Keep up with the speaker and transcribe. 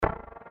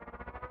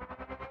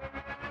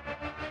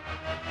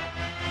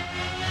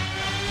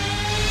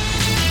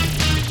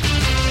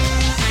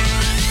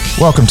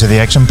Welcome to the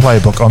Action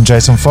Playbook. I'm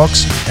Jason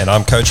Fox. And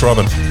I'm Coach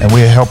Robin. And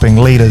we're helping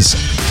leaders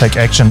take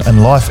action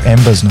in life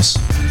and business.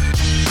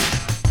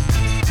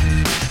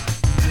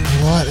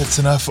 All right, it's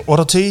enough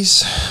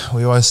oddities.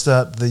 We always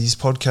start these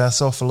podcasts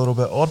off a little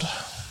bit odd.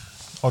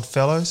 Odd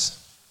fellows.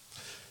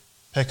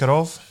 Pack it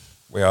off.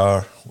 We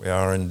are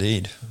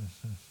indeed.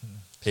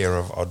 Pair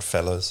of odd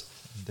fellows.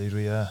 Indeed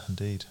we are,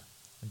 indeed.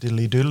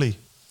 Diddly doodly.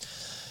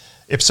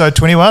 Episode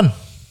 21,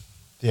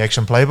 the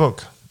Action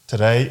Playbook.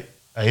 Today,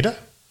 AIDA.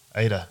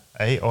 AIDA.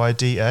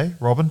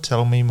 Robin,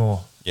 tell me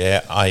more.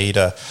 Yeah,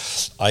 AIDA.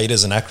 AIDA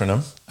is an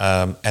acronym,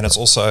 and it's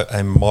also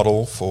a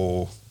model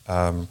for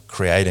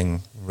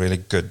creating really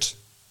good,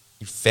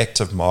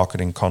 effective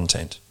marketing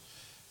content.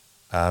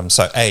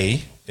 So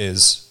A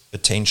is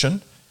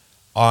attention,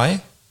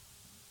 I,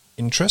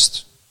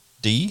 interest,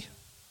 D,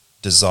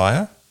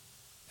 desire,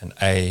 and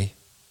A,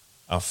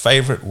 our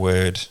favorite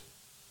word,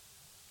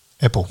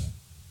 Apple.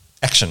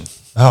 Action.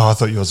 Oh, I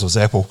thought yours was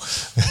Apple.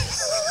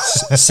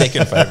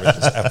 Second favorite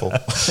is Apple.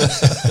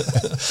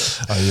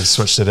 Oh, you've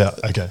switched it out.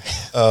 Okay.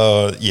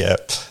 Yeah.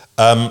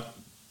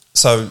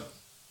 So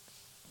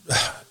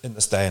in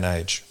this day and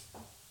age,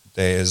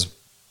 there's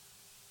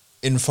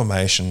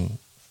information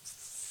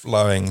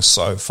flowing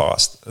so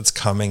fast. It's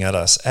coming at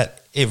us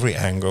at every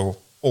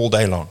angle all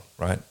day long,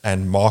 right?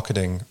 And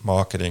marketing.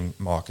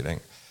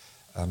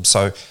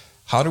 So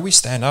how do we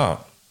stand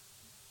out?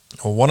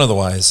 Well, one of the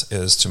ways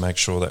is to make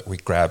sure that we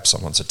grab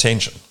someone's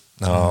attention.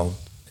 Now,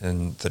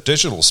 in the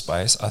digital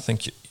space, I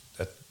think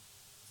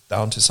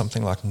down to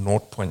something like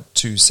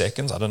 0.2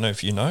 seconds. I don't know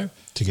if you know.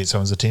 To get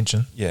someone's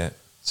attention? Yeah.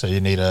 So you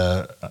need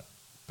a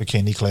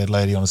bikini-clad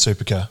lady on a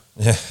supercar.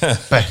 Yeah.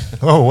 Bang.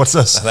 Oh, what's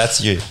this?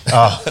 That's you.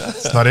 Oh,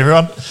 it's not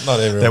everyone? Not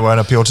everyone. That won't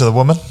appeal to the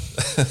woman?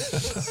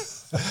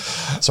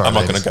 Sorry, I'm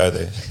not going to go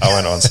there. I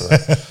won't answer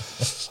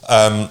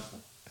that.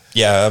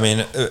 Yeah, I mean,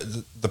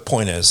 the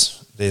point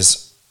is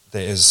there's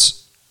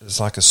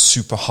like a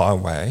super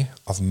highway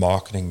of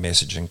marketing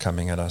messaging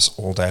coming at us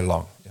all day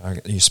long.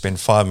 You spend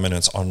 5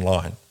 minutes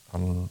online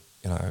on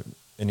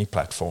any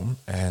platform,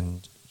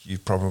 and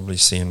you've probably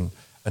seen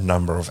a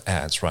number of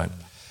ads, right?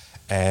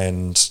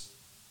 And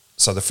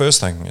so the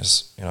first thing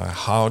is,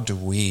 how do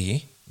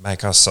we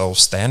make ourselves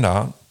stand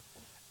out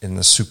in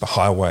the super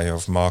highway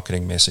of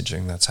marketing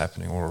messaging that's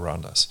happening all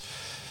around us?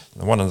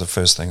 And one of the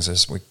first things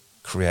is we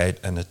create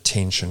an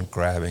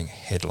attention-grabbing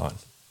headline.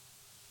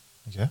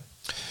 Okay.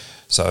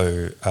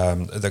 So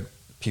the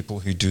people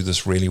who do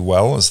this really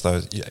well is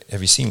those.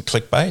 Have you seen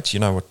clickbait? You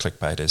know what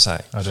clickbait is,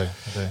 eh? I do.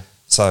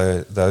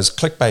 So those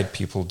clickbait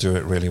people do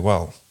it really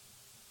well.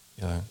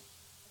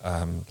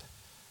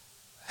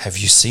 Have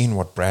you seen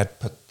what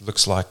Brad Pitt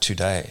looks like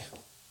today?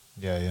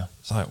 Yeah.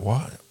 It's like,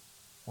 what?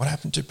 What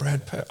happened to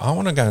Brad Pitt? I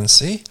want to go and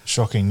see.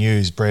 Shocking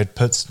news, Brad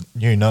Pitt's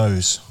new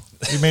nose.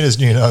 What do you mean his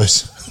new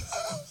nose?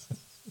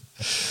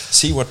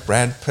 See what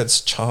Brad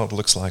Pitt's child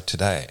looks like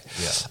today.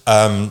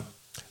 Yeah.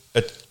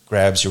 It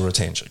grabs your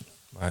attention,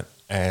 right?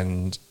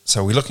 And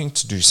so we're looking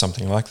to do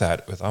something like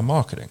that with our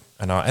marketing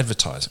and our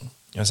advertising.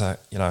 So,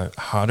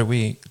 how do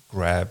we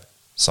grab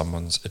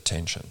someone's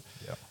attention?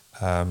 Yeah.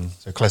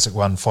 So classic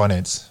one,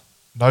 finance.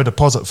 No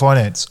deposit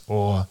finance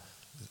or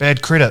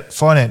bad credit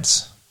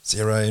finance.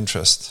 Zero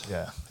interest.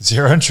 Yeah.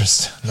 Zero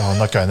interest. No, I'm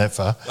not going that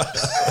far.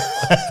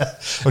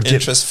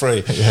 Interest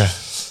free. Yeah.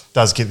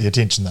 Does get the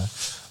attention though.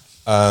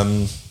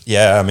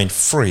 Yeah, I mean,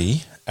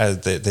 free.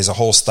 There's a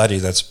whole study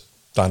that's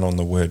done on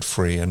the word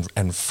free,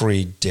 and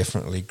free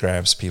definitely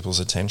grabs people's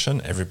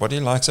attention. Everybody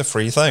likes a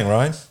free thing,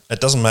 right?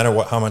 It doesn't matter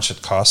how much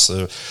it costs,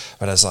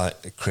 but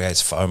it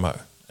creates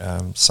FOMO.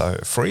 So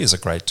free is a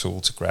great tool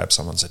to grab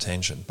someone's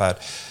attention. But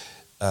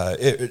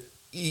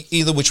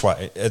either which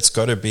way, it's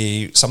got to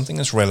be something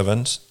that's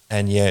relevant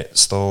and yet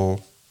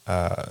still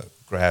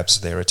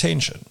grabs their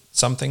attention.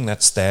 Something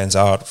that stands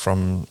out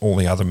from all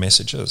the other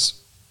messages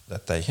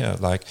that they hear.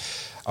 Like,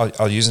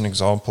 I'll use an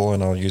example,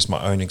 and I'll use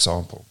my own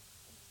example.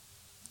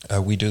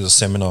 We do the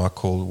seminar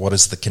called "What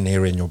is the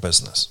Canary in Your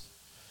Business?"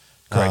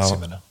 Great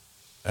seminar.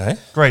 Eh?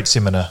 Great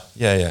seminar.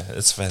 Yeah,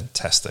 it's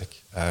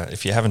fantastic.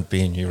 If you haven't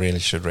been, you really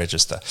should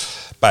register.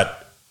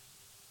 But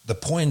the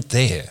point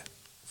there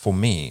for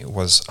me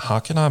was, how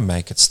can I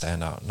make it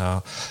stand out?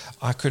 Now,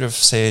 I could have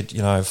said,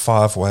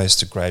 5 ways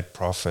to great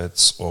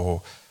profits,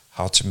 or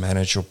how to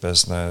manage your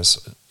business,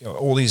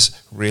 all these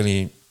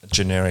really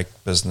generic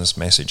business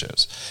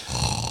messages.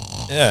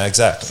 Yeah,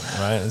 exactly.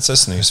 Right. It's a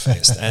snooze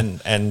fest,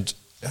 and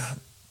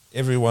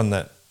everyone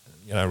that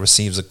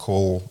receives a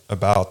call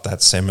about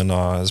that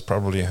seminar has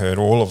probably heard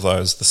all of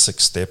those: the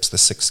 6 steps, the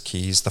 6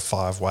 keys, the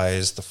 5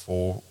 ways, the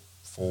four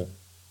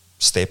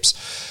steps.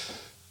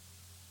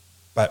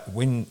 But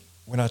when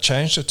I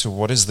changed it to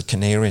what is the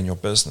canary in your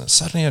business,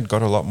 suddenly it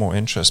got a lot more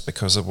interest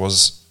because it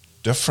was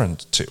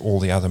different to all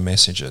the other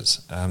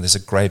messages. There's a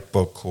great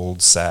book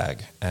called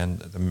Zag, and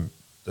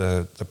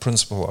the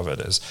principle of it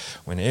is,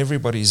 when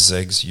everybody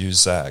zigs, you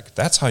zag.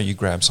 That's how you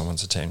grab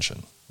someone's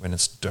attention. When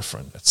it's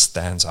different, it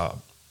stands out.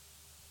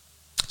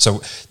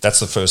 So that's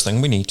the first thing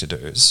we need to do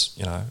is,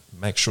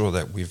 make sure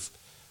that we've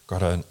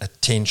got an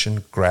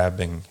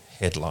attention-grabbing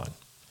headline.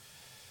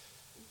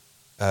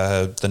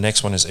 The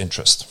next one is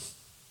interest.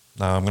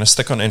 Now, I'm going to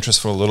stick on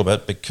interest for a little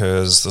bit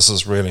because this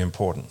is really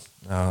important.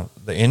 Now,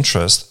 the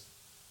interest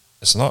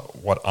is not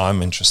what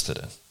I'm interested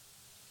in.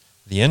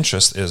 The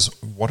interest is,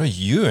 what are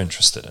you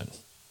interested in?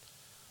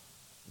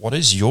 What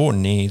is your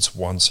needs,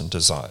 wants, and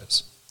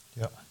desires?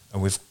 Yeah.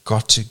 And we've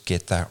got to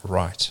get that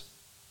right.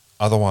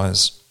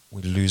 Otherwise,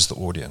 we lose the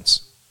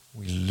audience.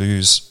 We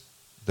lose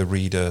the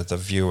reader, the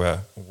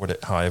viewer,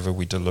 however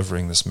we're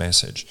delivering this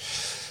message.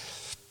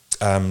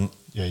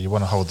 You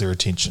want to hold their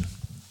attention.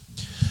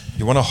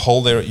 You want to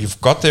hold you've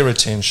got their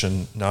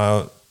attention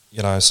now,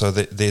 so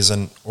there's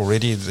an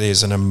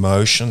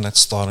emotion that's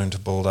starting to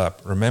build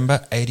up.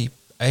 Remember,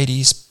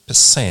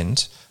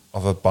 80%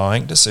 of a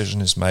buying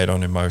decision is made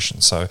on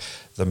emotion. So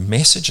the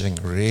messaging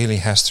really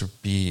has to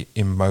be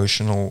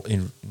emotional,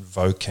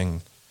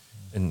 invoking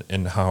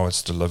in how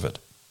it's delivered.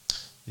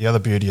 The other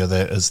beauty of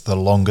that is the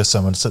longer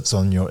someone sits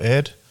on your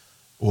ad,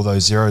 all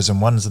those zeros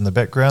and ones in the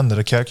background that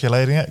are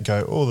calculating it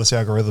go, oh, this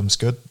algorithm's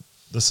good.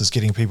 This is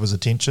getting people's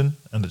attention,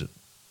 and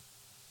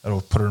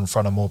it'll put it in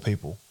front of more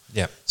people.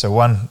 Yeah. So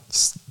one,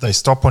 they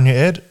stop on your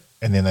ad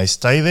and then they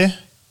stay there.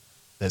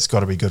 That's got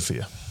to be good for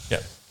you.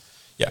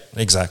 Yeah,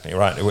 exactly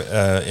right.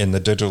 In the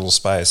digital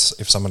space,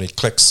 if somebody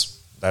clicks,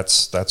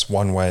 that's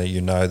one way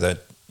that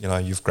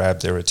you've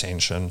grabbed their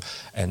attention,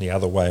 and the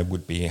other way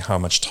would be how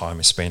much time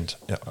is spent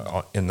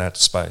in that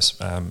space.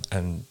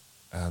 And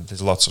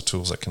there's lots of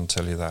tools that can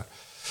tell you that.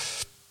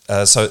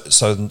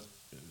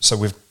 So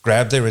we've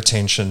grabbed their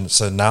attention.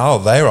 So now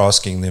they're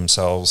asking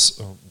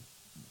themselves,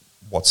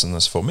 what's in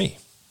this for me?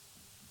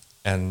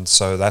 And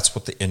so that's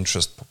what the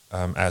interest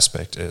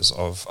aspect is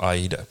of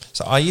AIDA.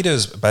 So AIDA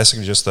is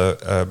basically just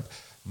a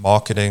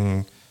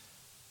marketing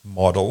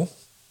model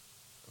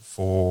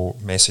for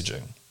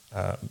messaging,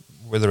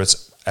 whether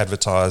it's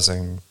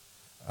advertising,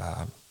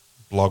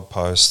 blog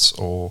posts,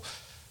 or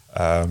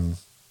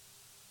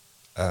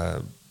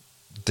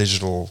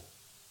digital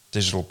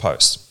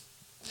posts.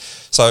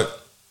 So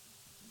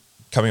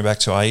coming back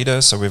to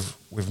AIDA, so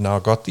we've now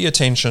got the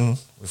attention,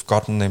 we've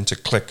gotten them to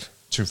click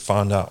to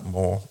find out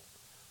more.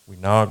 We're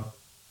now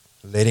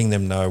letting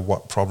them know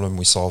what problem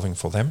we're solving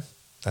for them.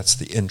 That's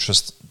the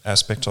interest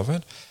aspect of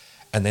it.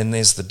 And then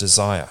there's the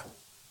desire.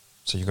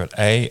 So you've got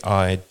A,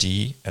 I,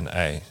 D, and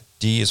A.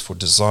 D is for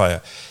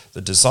desire.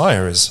 The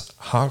desire is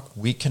how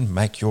we can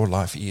make your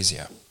life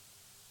easier.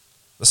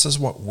 This is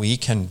what we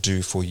can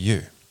do for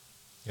you.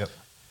 Yep.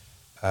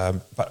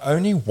 But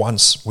only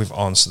once we've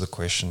answered the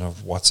question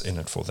of what's in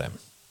it for them.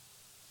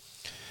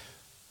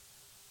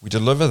 We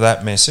deliver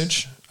that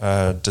message,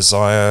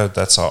 desire,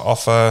 that's our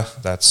offer,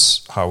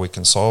 that's how we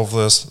can solve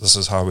this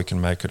is how we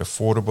can make it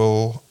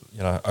affordable,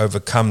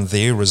 overcome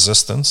their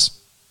resistance,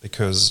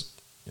 because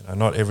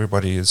not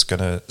everybody is going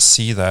to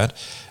see that,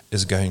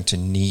 is going to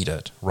need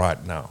it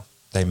right now.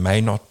 They may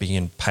not be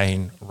in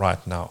pain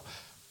right now,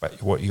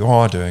 but what you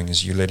are doing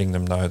is you're letting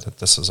them know that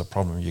this is a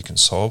problem you can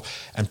solve,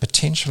 and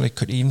potentially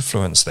could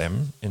influence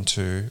them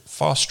into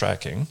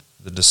fast-tracking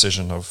the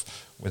decision of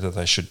whether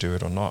they should do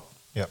it or not.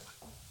 Yep.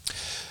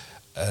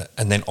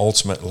 And then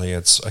ultimately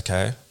it's,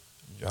 okay,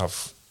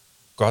 I've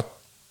got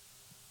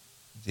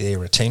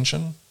their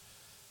attention,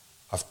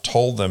 I've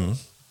told them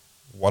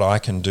what I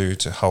can do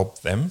to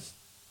help them,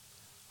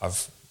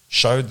 I've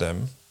showed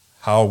them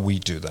how we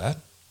do that,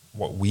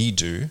 what we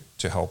do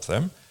to help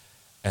them,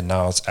 and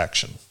now it's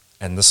action.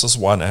 And this is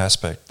one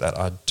aspect that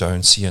I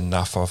don't see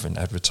enough of in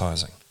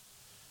advertising,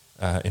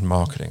 in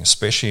marketing,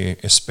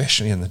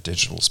 especially in the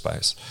digital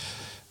space.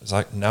 It's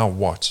like, now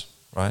what,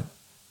 right?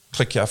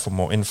 Click here for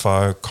more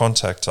info,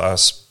 contact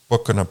us,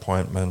 book an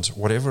appointment,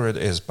 whatever it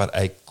is, but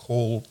a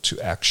call to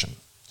action.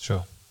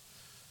 Sure.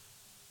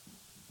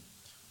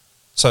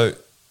 So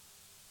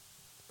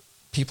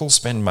people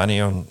spend money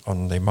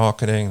on their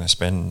marketing, they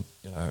spend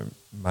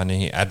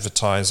money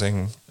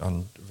advertising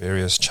on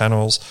various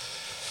channels.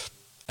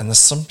 And the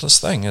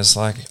simplest thing is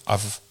like,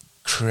 I've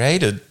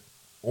created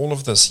all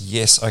of this,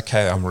 yes,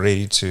 okay, I'm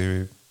ready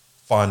to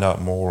find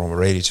out more, I'm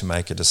ready to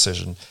make a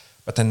decision,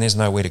 but then there's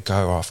nowhere to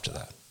go after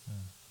that.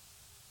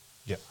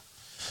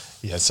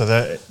 Yeah, so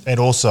that, and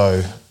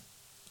also,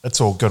 it's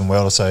all good and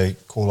well to say,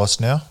 call us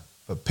now,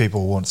 but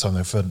people want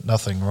something for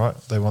nothing, right?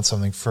 They want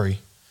something free.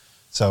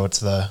 So it's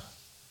the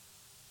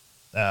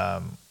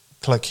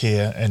click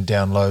here and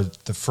download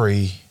the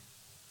free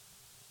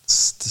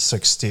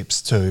 6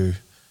 steps to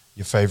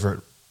your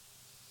favourite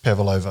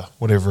pavlova,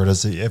 whatever it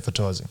is that you're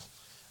advertising.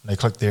 And they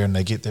click there and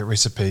they get that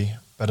recipe,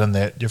 but in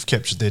that, you've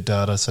captured their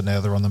data, so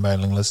now they're on the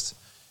mailing list,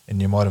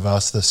 and you might have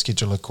asked them to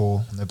schedule a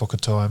call and they book a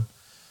time.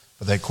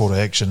 But that call to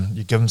action,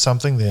 you give them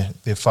something,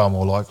 they're far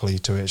more likely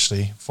to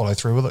actually follow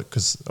through with it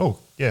because, oh,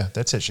 yeah,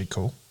 that's actually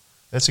cool.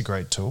 That's a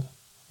great tool.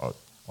 I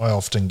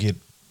often get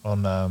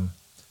on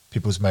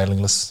people's mailing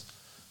lists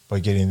by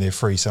getting their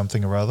free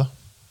something or other.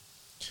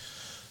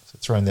 So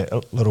throwing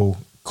that little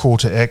call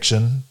to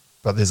action,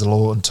 but there's a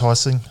little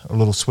enticing, a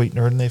little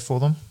sweetener in there for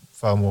them,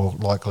 far more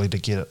likely to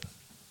get it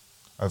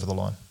over the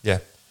line. Yeah.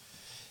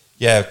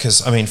 Yeah,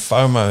 because,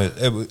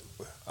 FOMO,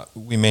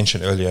 we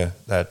mentioned earlier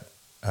that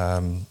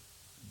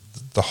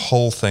the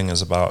whole thing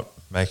is about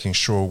making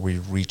sure we're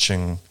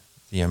reaching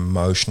the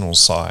emotional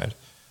side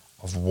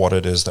of what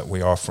it is that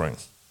we're offering,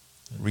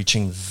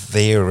 reaching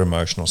their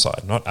emotional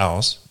side, not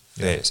ours,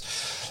 theirs.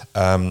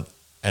 And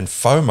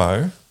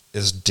FOMO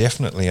is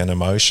definitely an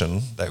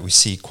emotion that we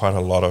see quite a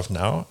lot of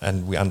now,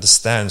 and we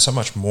understand so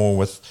much more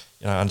with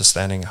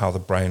understanding how the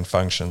brain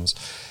functions.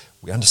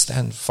 We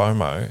understand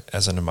FOMO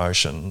as an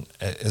emotion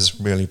is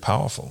really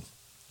powerful.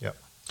 Yep.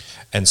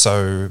 And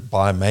so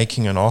by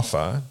making an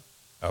offer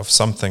of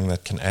something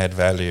that can add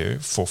value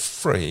for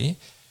free,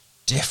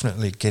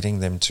 definitely getting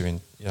them to,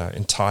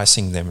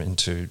 enticing them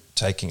into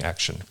taking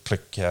action,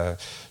 click,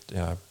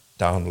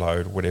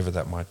 download, whatever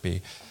that might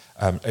be.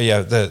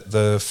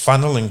 The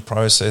funneling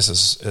process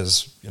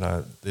is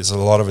there's a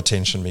lot of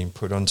attention being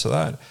put onto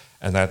that,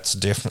 and that's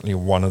definitely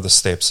one of the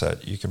steps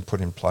that you can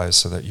put in place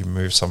so that you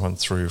move someone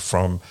through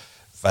from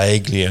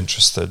vaguely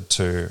interested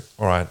to,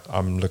 all right,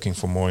 I'm looking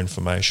for more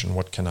information,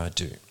 what can I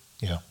do?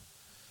 Yeah,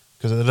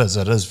 because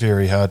it is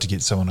very hard to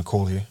get someone to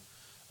call you,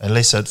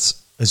 unless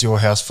is your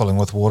house filling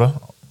with water.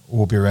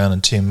 We'll be around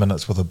in 10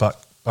 minutes with a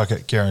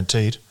bucket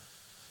guaranteed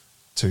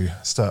to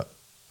start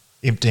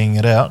emptying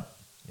it out,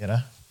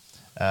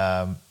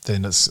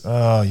 then it's,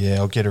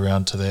 I'll get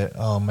around to that.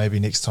 Oh, maybe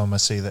next time I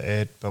see the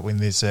ad. But when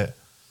there's that,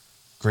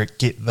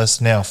 get this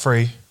now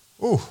free.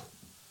 Ooh,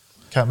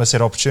 can't miss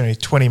that opportunity.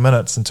 20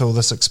 minutes until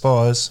this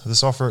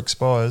offer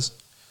expires.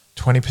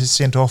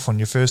 20% off on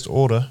your first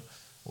order.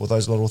 All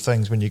those little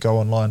things when you go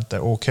online, they're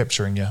all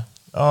capturing you.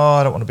 Oh,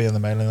 I don't want to be on the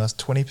mailing list.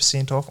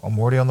 20% off. I'm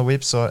already on the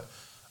website.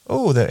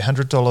 Oh, that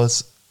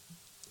 $100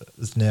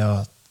 is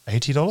now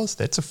 $80.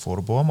 That's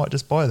affordable. I might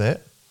just buy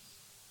that.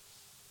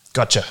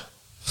 Gotcha.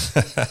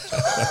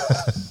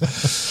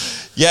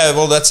 Yeah,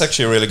 well, that's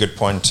actually a really good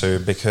point too,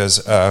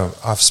 because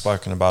I've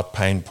spoken about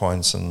pain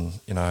points and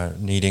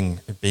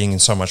being in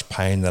so much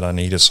pain that I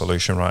need a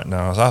solution right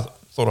now. So I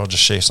thought I'd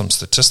just share some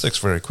statistics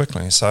very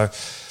quickly. So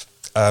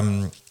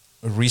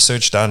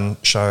research done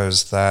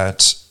shows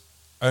that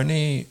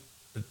only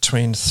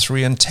between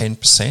 3 and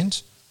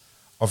 10%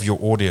 of your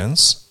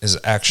audience is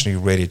actually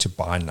ready to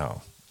buy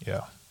now.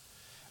 Yeah.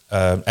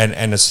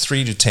 And it's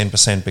 3 to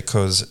 10%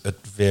 because it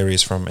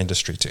varies from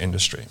industry to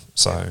industry.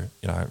 So,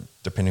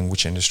 depending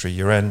which industry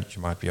you're in,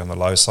 you might be on the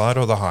low side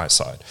or the high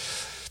side.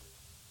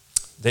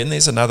 Then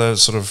there's another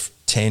sort of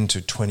 10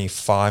 to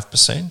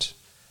 25%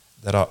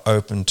 that are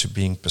open to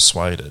being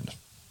persuaded.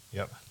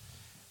 Yep.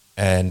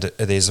 And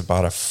there's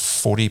about a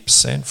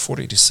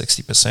 40% to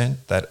 60%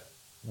 that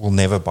will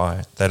never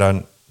buy. They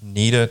don't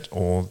need it,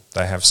 or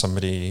they have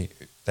somebody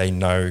they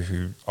know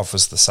who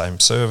offers the same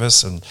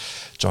service, and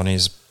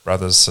Johnny's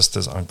brothers,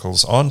 sisters,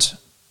 uncles, aunt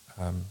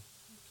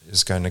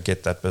is going to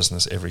get that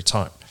business every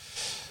time.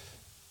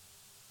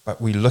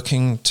 But we're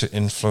looking to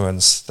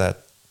influence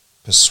that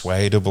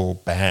persuadable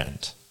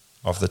band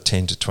of the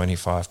 10 to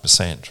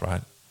 25%,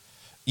 right?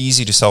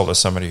 Easy to sell to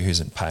somebody who's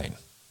in pain.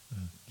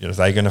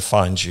 They're going to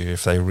find you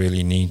if they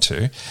really need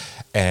to,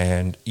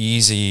 and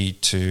easy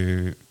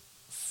to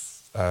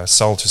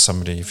sell to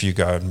somebody if you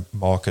go and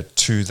market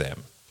to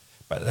them.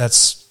 But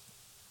that's,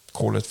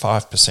 call it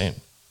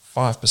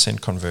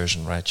 5%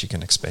 conversion rate you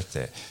can expect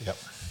there. Yep.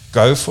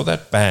 Go for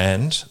that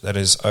band that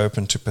is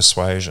open to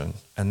persuasion,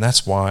 and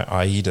that's why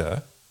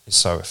AIDA is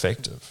so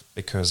effective,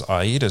 because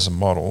AIDA is a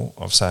model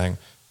of saying,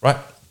 right,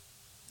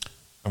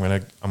 I'm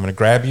going to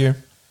grab you,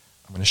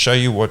 I'm going to show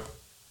you what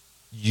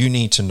you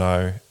need to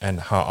know and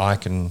how I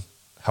can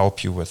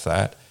help you with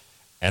that,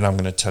 and I'm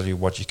going to tell you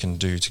what you can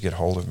do to get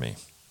hold of me,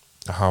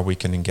 how we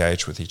can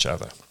engage with each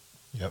other.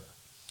 Yep.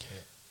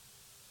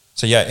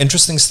 So yeah,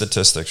 interesting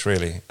statistics,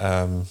 really.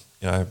 The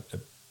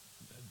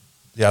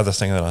other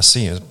thing that I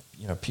see is,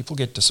 people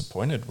get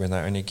disappointed when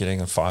they're only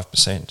getting a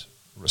 5%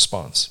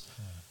 response.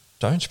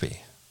 Don't be.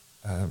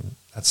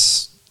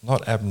 That's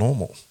not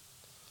abnormal.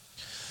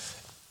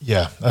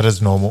 Yeah, it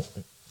is normal.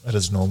 It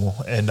is normal.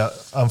 And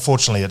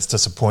unfortunately, it's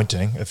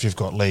disappointing if you've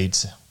got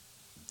leads.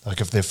 Like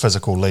if they're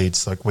physical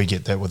leads, like we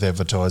get that with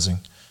advertising.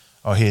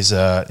 Oh, here's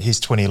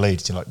 20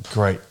 leads. You're like,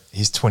 great.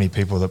 Here's 20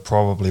 people that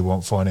probably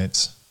want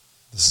finance.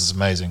 This is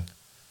amazing.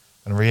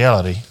 In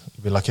reality,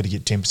 you'd be lucky to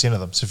get 10% of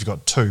them. So if you've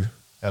got 2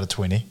 out of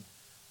 20,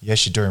 you're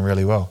actually doing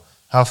really well.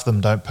 Half of them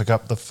don't pick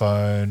up the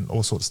phone,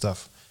 all sorts of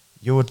stuff.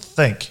 You would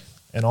think,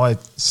 and I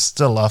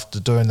still, after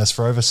doing this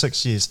for over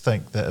 6 years,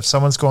 think that if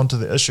someone's gone to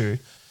the issue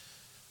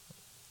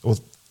or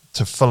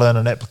to fill in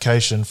an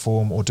application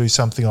form or do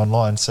something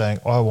online saying,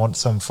 I want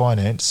some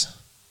finance,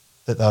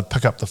 that they'd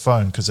pick up the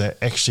phone because they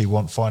actually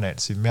want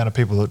finance. The amount of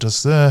people that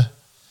just,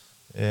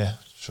 yeah,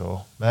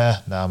 sure.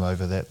 I'm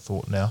over that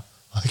thought now.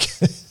 Like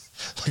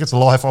it's a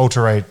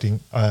life-altering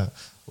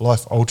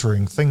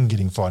thing,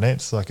 getting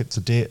finance. Like it's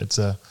a debt, it's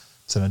an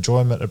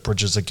enjoyment, it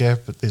bridges a gap.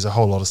 But there's a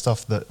whole lot of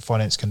stuff that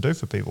finance can do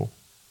for people.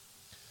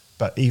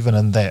 But even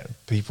in that,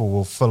 people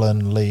will fill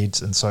in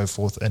leads and so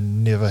forth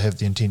and never have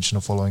the intention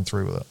of following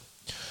through with it.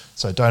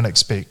 So don't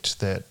expect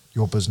that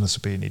your business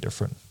will be any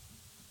different.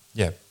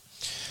 Yeah.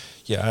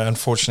 Yeah,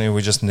 unfortunately,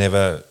 we just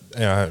never,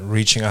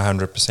 reaching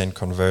 100%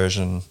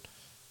 conversion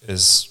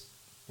is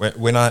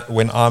when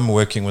I'm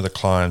working with a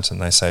client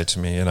and they say to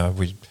me,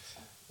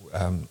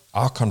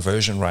 our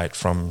conversion rate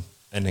from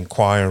an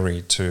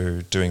inquiry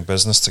to doing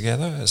business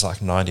together is like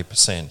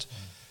 90%. And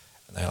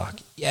they're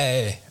like,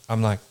 yeah.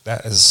 I'm like,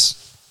 that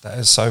is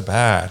so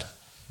bad.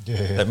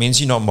 Yeah. That means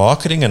you're not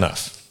marketing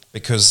enough,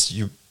 because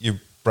you're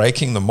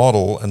breaking the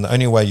model, and the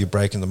only way you're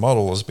breaking the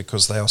model is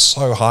because they are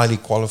so highly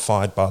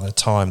qualified by the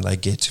time they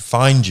get to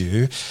find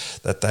you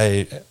that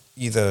they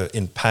either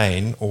in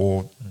pain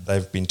or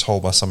they've been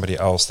told by somebody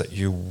else that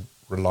you're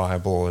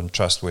reliable and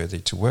trustworthy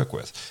to work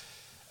with.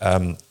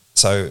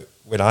 So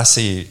when I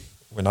see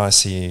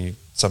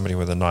somebody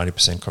with a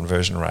 90%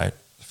 conversion rate,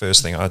 the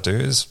first thing I do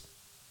is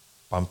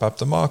bump up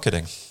the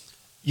marketing.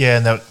 Yeah,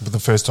 and the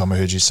first time I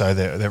heard you say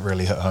that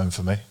really hit home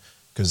for me,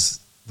 because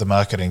the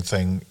marketing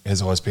thing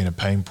has always been a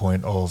pain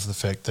point of the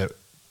fact that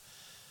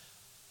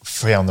I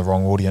found the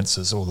wrong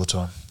audiences all the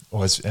time. I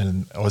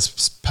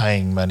was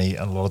paying money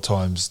a lot of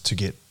times to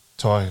get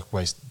time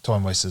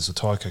wasters or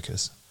tie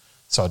kickers.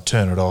 So I'd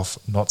turn it off,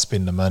 not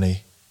spend the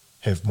money,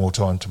 have more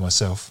time to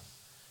myself,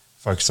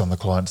 focus on the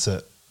clients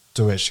that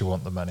do actually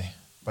want the money.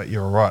 But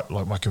you're right,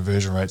 like my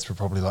conversion rates were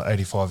probably like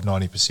 85,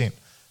 90%,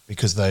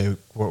 because they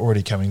were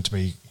already coming to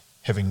me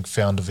having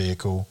found a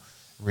vehicle,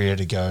 ready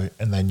to go,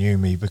 and they knew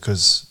me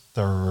because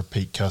they were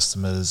repeat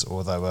customers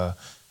or they were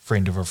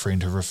friend of a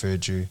friend who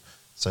referred you.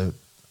 So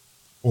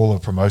all the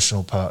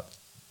promotional part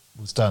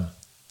was done.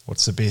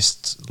 What's the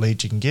best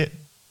lead you can get?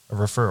 A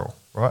referral,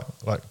 right?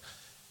 Like,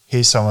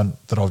 here's someone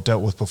that I've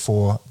dealt with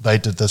before. They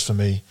did this for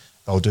me.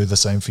 They'll do the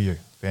same for you.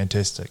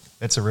 Fantastic.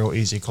 That's a real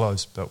easy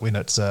close. But when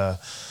it's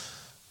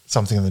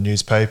something in the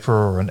newspaper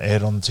or an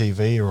ad on the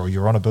TV or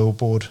you're on a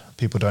billboard,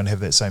 people don't have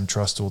that same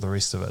trust, all the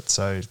rest of it.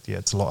 So, yeah,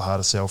 it's a lot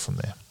harder to sell from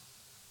there.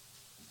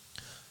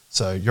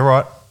 So you're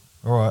right.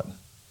 All right.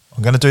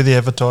 I'm going to do the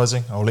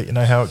advertising. I'll let you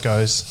know how it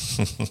goes.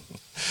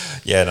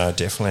 Yeah, no,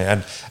 definitely.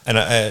 And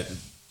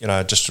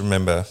just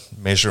remember,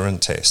 measure and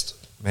test,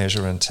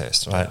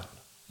 right? Yeah.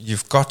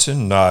 You've got to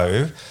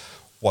know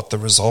what the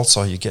results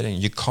are you're getting.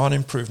 You can't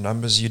improve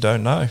numbers you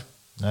don't know.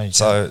 No, you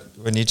so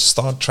when you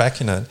start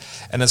tracking it,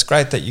 and it's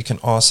great that you can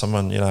ask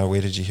someone,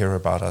 where did you hear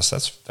about us?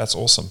 That's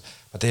awesome.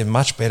 But there are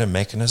much better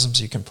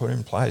mechanisms you can put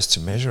in place to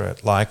measure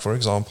it. Like, for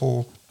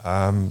example,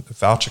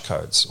 voucher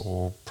codes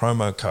or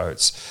promo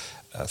codes,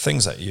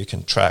 things that you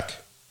can track,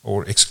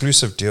 or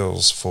exclusive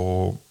deals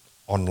for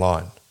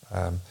online.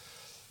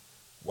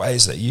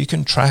 Ways that you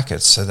can track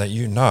it so that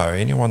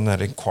anyone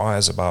that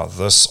inquires about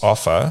this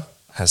offer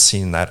has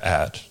seen that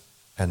ad,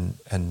 and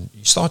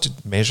you start to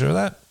measure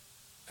that,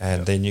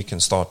 and then you can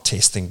start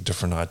testing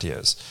different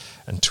ideas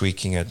and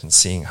tweaking it and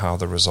seeing how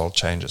the result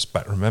changes.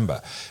 But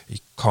remember, you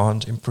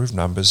can't improve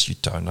numbers you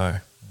don't know.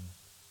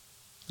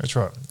 That's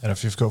right. And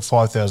if you've got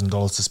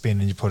 $5,000 to spend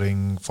and you're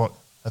putting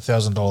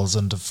 $1,000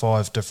 into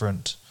 5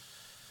 different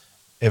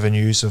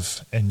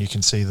avenues and you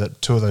can see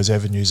that 2 of those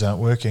avenues aren't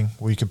working,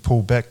 well, you could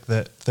pull back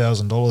that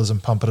 $1,000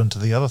 and pump it into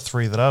the other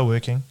 3 that are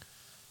working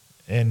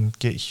and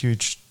get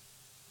huge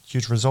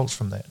results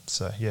from that.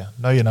 So yeah,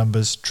 know your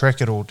numbers, track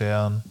it all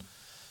down.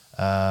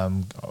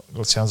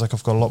 It sounds like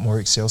I've got a lot more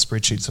Excel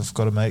spreadsheets I've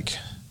got to make.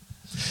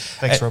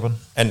 Thanks, Robin.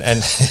 And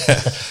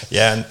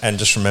yeah, and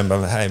just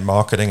remember, hey,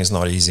 marketing is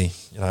not easy.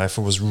 If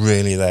it was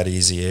really that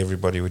easy,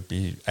 everybody would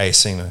be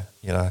acing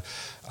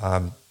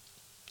it.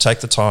 Take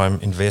the time,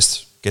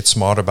 invest, get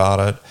smart about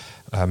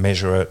it,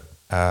 measure it,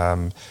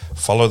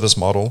 follow this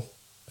model,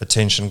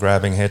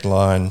 attention-grabbing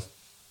headline,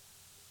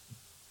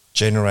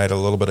 generate a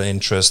little bit of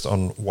interest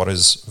on what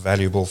is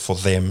valuable for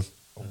them,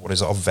 what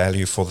is of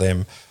value for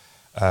them,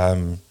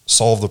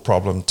 solve the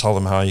problem, tell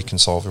them how you can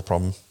solve your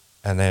problem,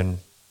 and then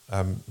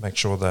make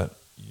sure that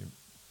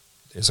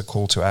there's a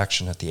call to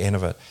action at the end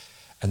of it.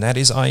 And that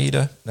is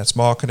AIDA, that's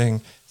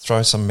marketing.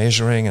 Throw some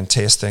measuring and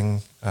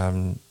testing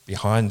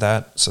behind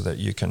that so that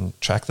you can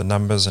track the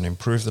numbers and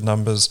improve the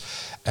numbers,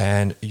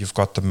 and you've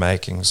got the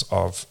makings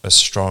of a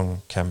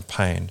strong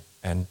campaign.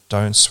 And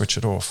don't switch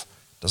it off.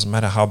 Doesn't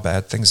matter how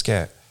bad things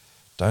get.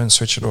 Don't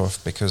switch it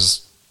off,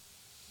 because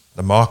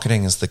the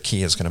marketing is the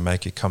key. It's going to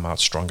make you come out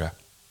stronger.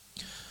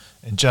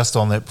 And just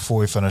on that, before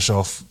we finish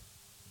off,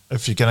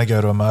 if you're going to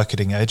go to a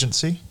marketing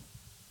agency,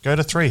 go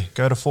to 3,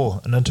 go to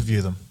 4 and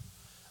interview them.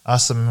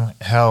 Ask them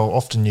how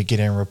often you're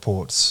getting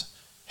reports,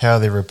 how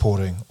they're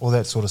reporting, all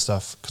that sort of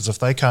stuff. Because if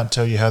they can't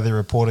tell you how they're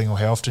reporting or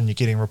how often you're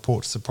getting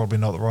reports, they're probably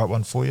not the right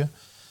one for you.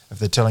 If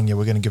they're telling you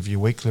we're going to give you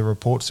weekly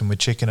reports and we're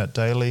checking it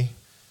daily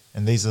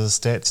and these are the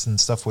stats and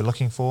stuff we're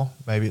looking for,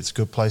 maybe it's a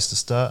good place to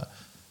start.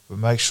 But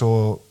make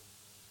sure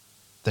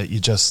that you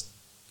just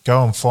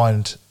go and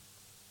find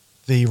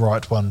the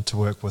right one to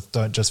work with.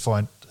 Don't just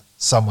find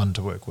someone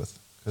to work with,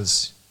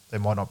 because they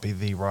might not be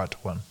the right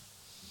one.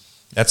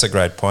 That's a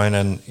great point.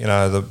 And,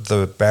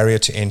 the barrier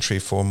to entry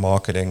for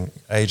marketing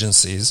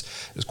agencies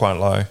is quite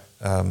low,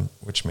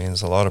 which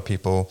means a lot of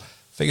people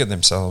figure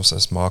themselves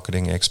as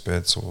marketing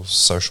experts or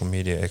social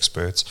media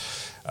experts.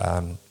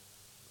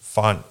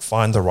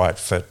 Find the right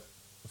fit.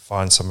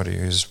 Find somebody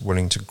who's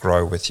willing to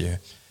grow with you.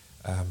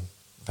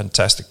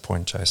 Fantastic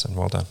point, Jason.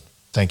 Well done.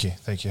 Thank you.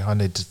 I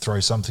need to throw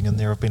something in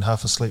there. I've been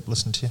half asleep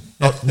listening to you.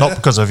 Not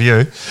because of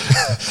you,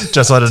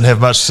 just I didn't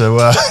have much to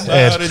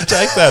add. I didn't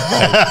take that,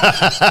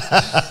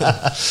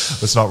 mate.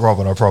 It's not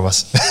Robin, I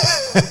promise.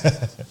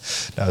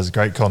 No, it was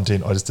great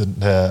content. I just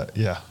didn't,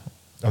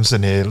 I'm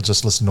sitting here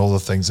just listening to all the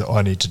things that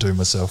I need to do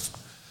myself.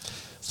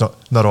 It's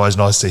not always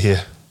nice to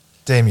hear.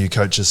 Damn you,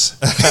 coaches.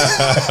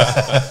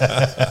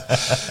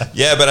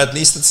 Yeah, but at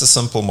least it's a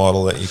simple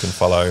model that you can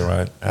follow,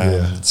 right?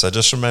 So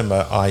just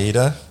remember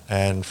AIDA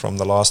and from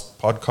the last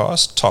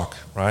podcast, TOC,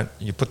 right?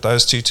 You put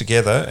those two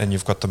together and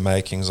you've got the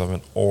makings of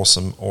an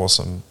awesome,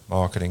 awesome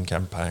marketing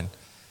campaign.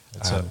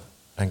 That's it.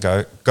 And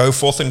go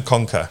forth and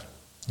conquer.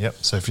 Yep.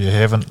 So if you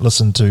haven't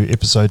listened to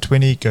episode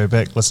 20, go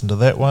back, listen to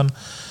that one,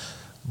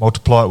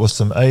 multiply it with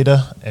some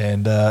AIDA,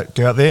 and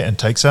go out there and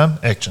take some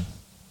action.